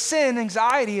is not a sin.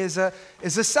 Anxiety is a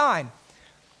sign.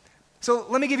 So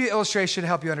let me give you an illustration to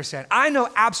help you understand. I know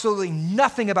absolutely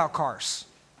nothing about cars.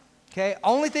 Okay,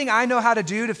 only thing I know how to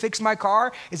do to fix my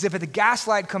car is if the gas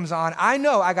light comes on, I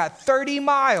know I got 30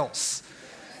 miles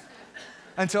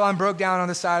until I'm broke down on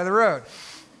the side of the road.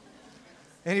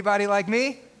 Anybody like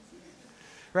me?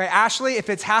 Right, Ashley, if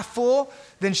it's half full,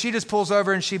 then she just pulls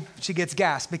over and she gets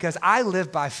gas because I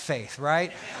live by faith,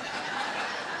 right?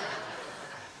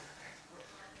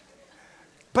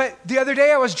 But the other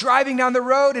day I was driving down the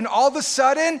road and all of a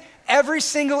sudden, every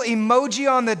single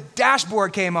emoji on the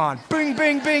dashboard came on. Bing,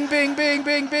 bing, bing, bing, bing,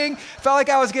 bing, bing. Felt like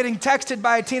I was getting texted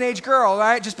by a teenage girl,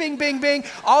 right? Just bing, bing, bing.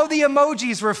 All the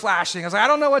emojis were flashing. I was like, I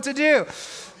don't know what to do.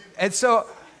 And so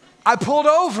I pulled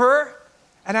over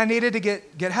and I needed to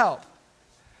get help.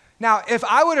 Now, if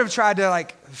I would have tried to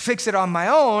fix it on my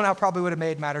own, I probably would have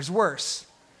made matters worse.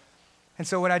 And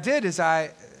so what I did is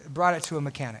I brought it to a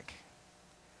mechanic.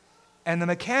 And the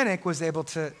mechanic was able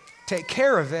to take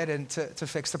care of it and to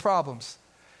fix the problems.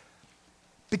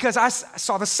 Because I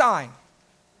saw the sign.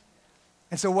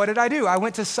 And so what did I do? I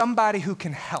went to somebody who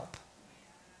can help.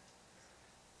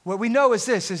 What we know is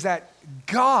this, is that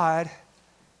God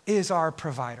is our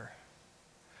provider.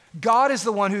 God is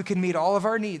the one who can meet all of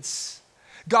our needs.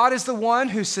 God is the one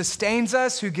who sustains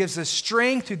us, who gives us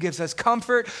strength, who gives us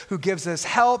comfort, who gives us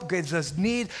help, gives us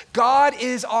need. God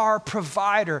is our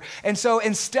provider. And so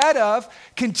instead of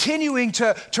continuing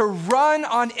to run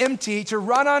on empty, to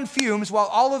run on fumes while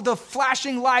all of the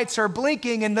flashing lights are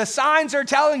blinking and the signs are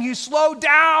telling you, slow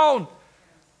down.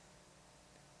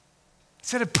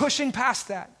 Instead of pushing past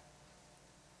that,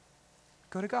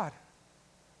 go to God.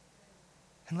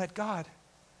 And let God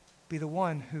be the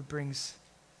one who brings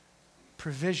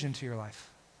provision to your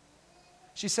life.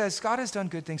 She says, God has done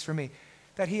good things for me.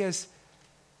 that he has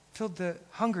filled the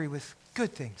hungry with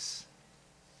good things.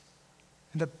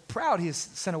 And the proud he has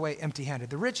sent away empty-handed.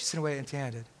 The rich he sent away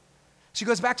empty-handed. She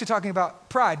goes back to talking about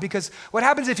pride, because what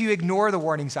happens if you ignore the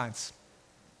warning signs?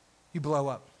 You blow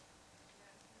up.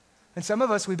 And some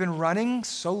of us, we've been running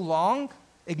so long,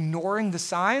 ignoring the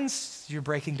signs, you're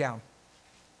breaking down.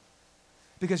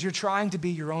 Because you're trying to be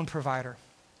your own provider,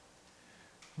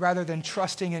 rather than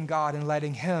trusting in God and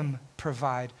letting him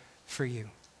provide for you.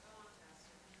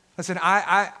 Listen,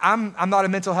 I'm not a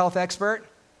mental health expert.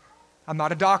 I'm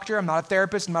not a doctor. I'm not a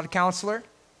therapist. I'm not a counselor.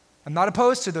 I'm not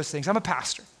opposed to those things. I'm a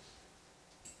pastor.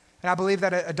 And I believe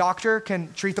that a doctor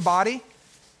can treat the body.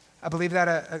 I believe that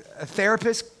a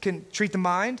therapist can treat the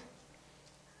mind.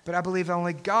 But I believe that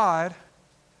only God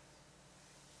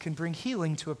can bring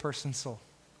healing to a person's soul.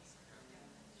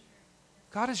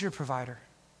 God is your provider.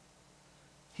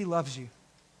 He loves you.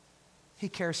 He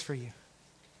cares for you.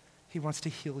 He wants to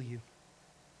heal you.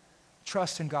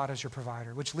 Trust in God as your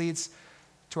provider, which leads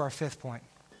to our fifth point.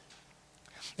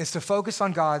 It's to focus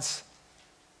on God's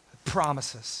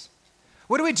promises.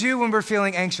 What do we do when we're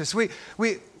feeling anxious? We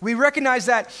recognize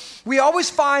that we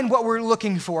always find what we're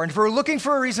looking for. And if we're looking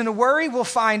for a reason to worry, we'll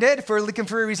find it. If we're looking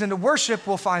for a reason to worship,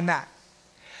 we'll find that.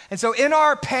 And so in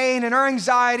our pain and our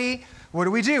anxiety, what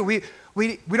do? We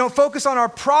don't focus on our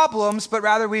problems, but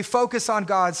rather we focus on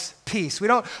God's peace. We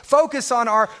don't focus on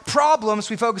our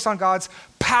problems, we focus on God's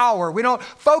power. We don't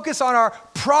focus on our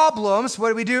problems.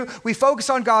 What do? We focus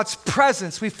on God's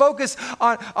presence. We focus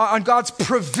on God's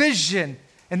provision.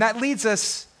 And that leads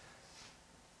us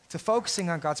to focusing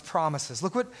on God's promises.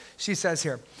 Look what she says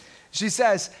here. She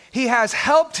says, he has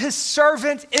helped his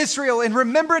servant Israel in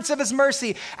remembrance of his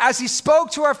mercy as he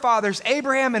spoke to our fathers,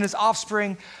 Abraham and his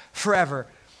offspring forever.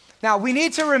 Now, we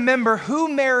need to remember who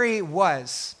Mary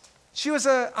was. She was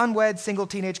an unwed, single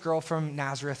teenage girl from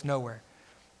Nazareth, nowhere.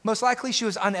 Most likely she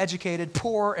was uneducated,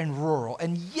 poor, and rural.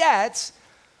 And yet,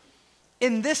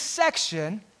 in this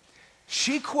section,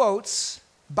 she quotes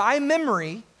by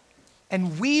memory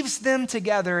and weaves them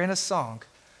together in a song.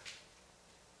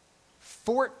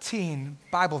 14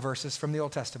 Bible verses from the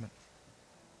Old Testament.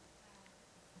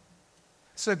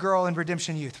 It's a girl in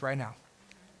Redemption Youth right now.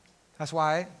 That's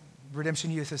why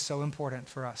Redemption Youth is so important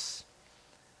for us,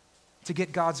 to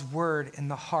get God's word in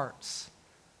the hearts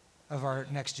of our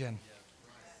next gen.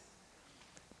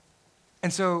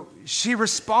 And so she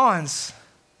responds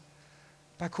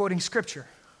by quoting scripture.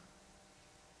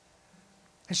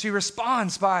 And she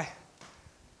responds by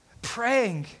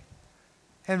praying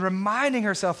and reminding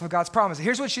herself of God's promise.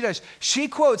 Here's what she does. She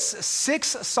quotes 6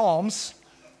 Psalms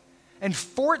and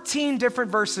 14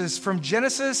 different verses from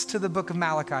Genesis to the book of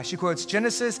Malachi. She quotes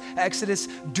Genesis, Exodus,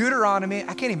 Deuteronomy.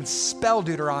 I can't even spell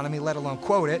Deuteronomy, let alone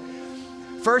quote it.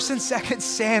 1st and 2nd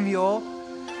Samuel,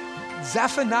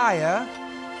 Zephaniah,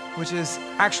 which is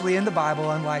actually in the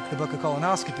Bible, unlike the book of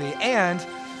colonoscopy, and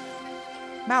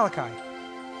Malachi.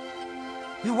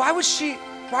 Why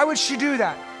would she do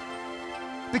that?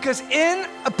 Because in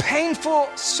a painful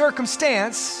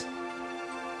circumstance,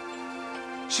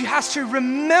 she has to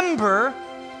remember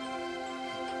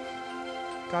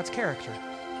God's character.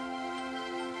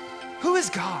 Who is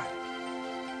God?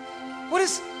 What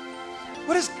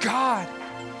is God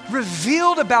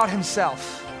revealed about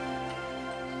himself?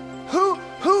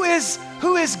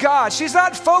 Who is God? She's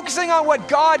not focusing on what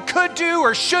God could do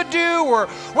or should do or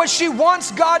what she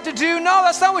wants God to do. No,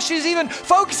 that's not what she's even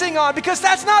focusing on, because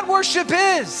that's not worship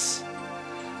is.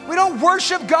 We don't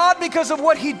worship God because of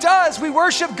what he does. We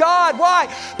worship God.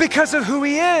 Why? Because of who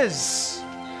he is.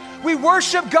 We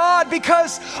worship God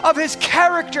because of his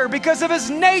character, because of his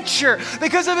nature,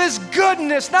 because of his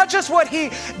goodness, not just what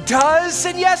he does.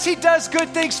 And yes, he does good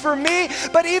things for me,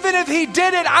 but even if he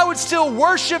did it, I would still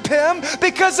worship him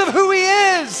because of who he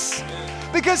is.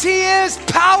 Because he is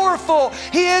powerful.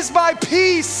 He is my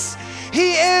peace.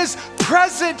 He is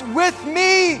present with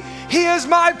me. He is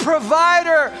my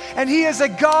provider, and he is a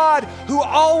God who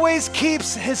always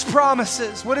keeps his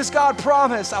promises. What does God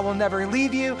promise? I will never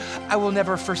leave you. I will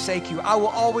never forsake you. I will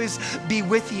always be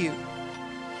with you.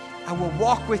 I will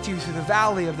walk with you through the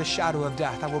valley of the shadow of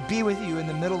death. I will be with you in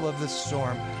the middle of the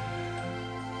storm.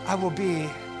 I will be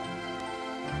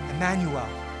Emmanuel,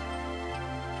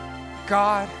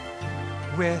 God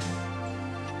with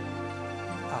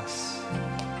us.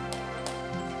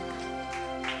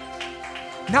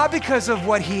 Not because of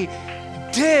what he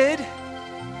did,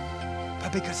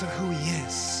 but because of who he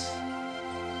is.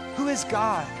 Who is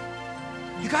God?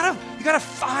 You gotta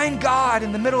find God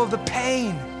in the middle of the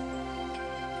pain.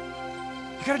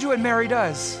 You gotta do what Mary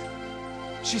does.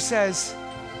 She says,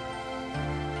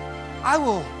 I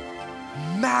will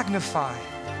magnify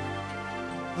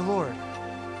the Lord.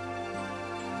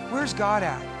 Where's God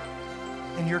at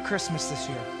in your Christmas this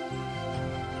year?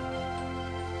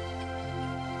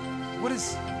 What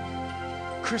does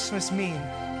Christmas mean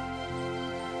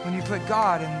when you put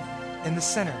God in the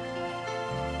center?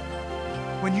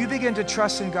 When you begin to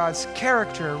trust in God's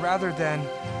character rather than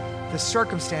the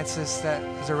circumstances that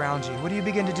is around you. What do you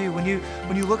begin to do? When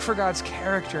you look for God's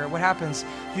character, what happens?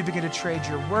 You begin to trade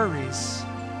your worries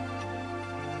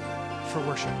for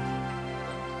worship.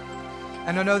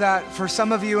 And I know that for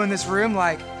some of you in this room,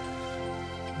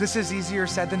 this is easier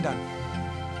said than done.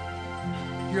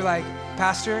 You're like,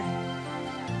 Pastor,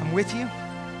 I'm with you,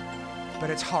 but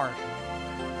it's hard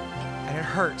and it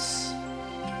hurts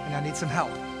and I need some help.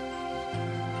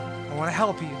 I want to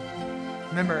help you.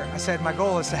 Remember, I said my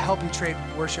goal is to help you trade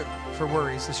worship for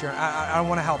worries this year. I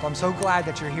want to help. I'm so glad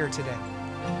that you're here today.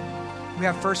 We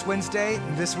have First Wednesday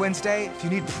and this Wednesday. If you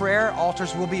need prayer,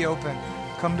 altars will be open.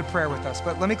 Come to prayer with us.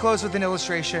 But let me close with an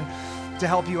illustration to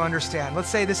help you understand. Let's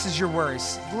say this is your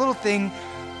worries. The little thing,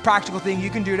 practical thing you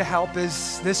can do to help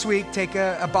is this week, take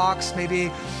a box,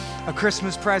 maybe a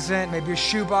Christmas present, maybe a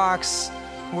shoe box,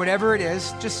 whatever it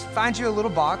is. Just find you a little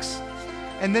box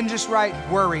and then just write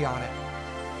worry on it.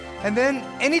 And then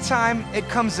anytime it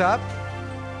comes up,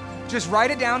 just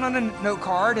write it down on a note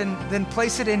card and then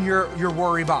place it in your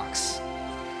worry box.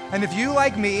 And if you,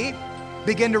 like me,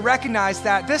 begin to recognize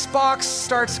that this box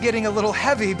starts getting a little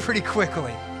heavy pretty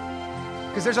quickly,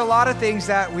 because there's a lot of things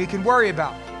that we can worry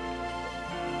about,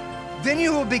 then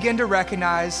you will begin to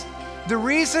recognize the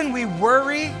reason we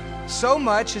worry so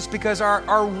much is because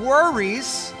our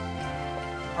worries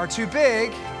are too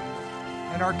big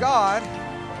and our God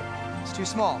is too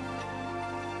small.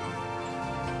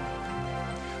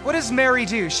 What does Mary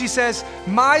do? She says,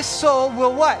 my soul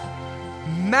will what?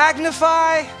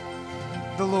 Magnify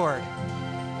the Lord.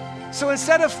 So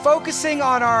instead of focusing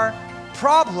on our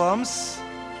problems,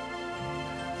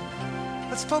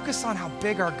 let's focus on how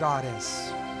big our God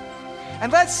is.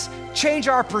 And let's change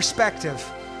our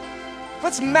perspective.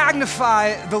 Let's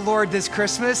magnify the Lord this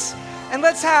Christmas, and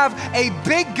let's have a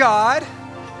big God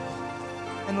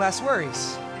and less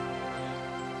worries.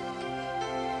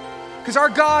 Because our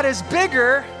God is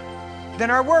bigger than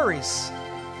our worries.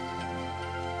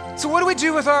 So what do we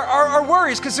do with our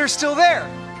worries? Because they're still there.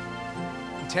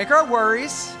 We take our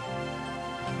worries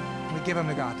and we give them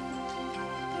to God.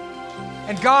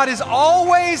 And God is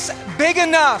always big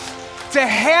enough to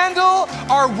handle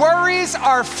our worries,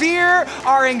 our fear,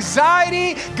 our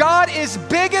anxiety. God is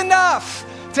big enough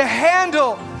to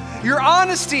handle your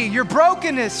honesty, your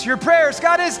brokenness, your prayers.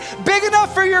 God is big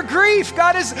enough for your grief.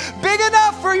 God is big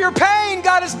enough for your pain.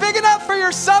 God is big enough for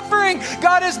your suffering.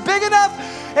 God is big enough.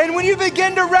 And when you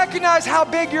begin to recognize how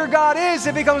big your God is,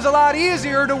 it becomes a lot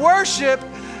easier to worship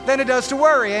than it does to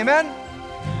worry. Amen?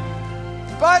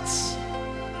 But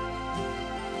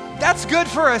that's good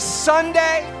for a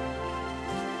Sunday.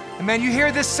 And man, you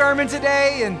hear this sermon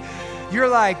today and you're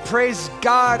like, praise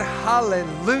God,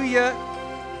 hallelujah.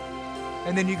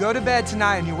 And then you go to bed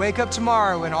tonight and you wake up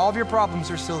tomorrow and all of your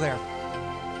problems are still there.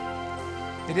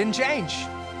 It didn't change.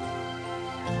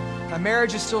 My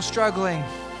marriage is still struggling,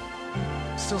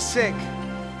 still sick,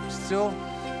 still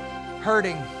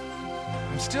hurting.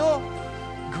 I'm still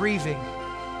grieving.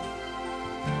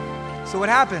 So what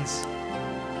happens?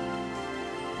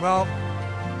 Well,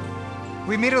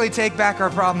 we immediately take back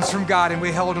our problems from God and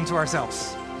we hold them to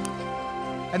ourselves.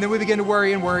 And then we begin to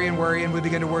worry and worry and worry and we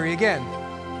begin to worry again.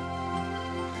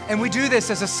 And we do this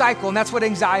as a cycle, and that's what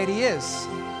anxiety is.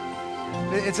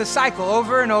 It's a cycle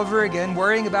over and over again,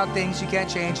 worrying about things you can't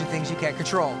change and things you can't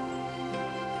control.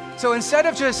 So instead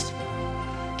of just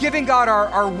giving God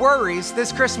our worries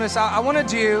this Christmas, I want to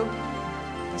do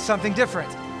something different.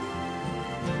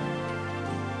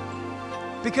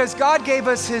 Because God gave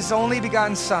us his only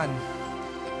begotten Son,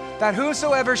 that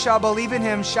whosoever shall believe in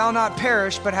him shall not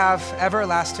perish, but have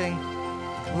everlasting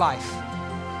life.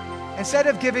 Instead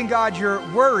of giving God your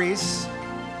worries,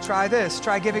 try this.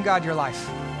 Try giving God your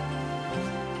life.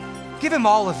 Give him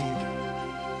all of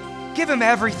you. Give him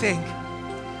everything.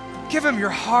 Give him your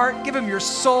heart. Give him your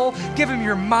soul. Give him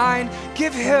your mind.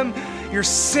 Give him your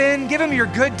sin. Give him your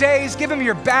good days. Give him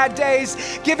your bad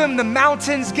days. Give him the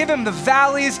mountains. Give him the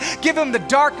valleys. Give him the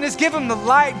darkness. Give him the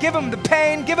light. Give him the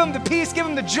pain. Give him the peace. Give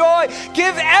him the joy.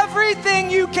 Give everything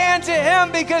you can to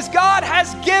him, because God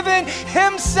has given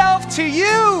himself to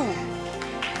you.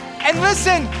 And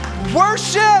listen,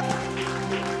 worship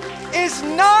is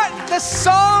not the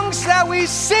songs that we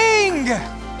sing.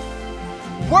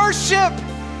 Worship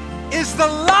is the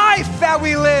life that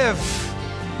we live.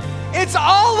 It's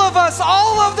all of us,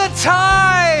 all of the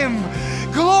time,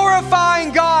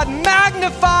 glorifying God,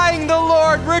 magnifying the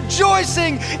Lord,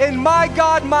 rejoicing in my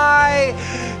God, my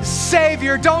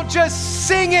Savior. Don't just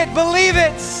sing it, believe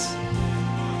it.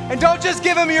 And don't just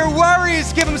give him your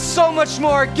worries, give him so much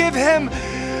more. Give him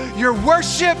your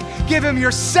worship, give him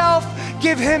yourself,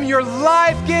 give him your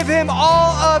life, give him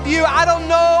all of you. I don't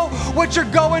know what you're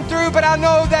going through, but I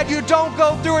know that you don't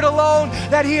go through it alone,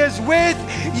 that he is with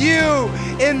you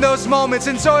in those moments.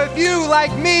 And so if you,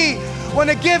 like me, want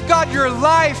to give God your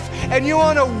life and you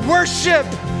want to worship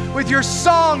with your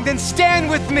song, then stand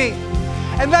with me.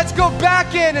 And let's go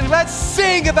back in and let's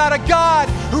sing about a God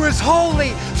who is holy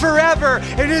forever,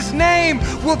 and his name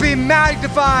will be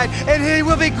magnified and he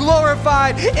will be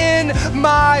glorified in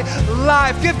my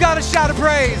life. Give God a shout of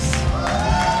praise.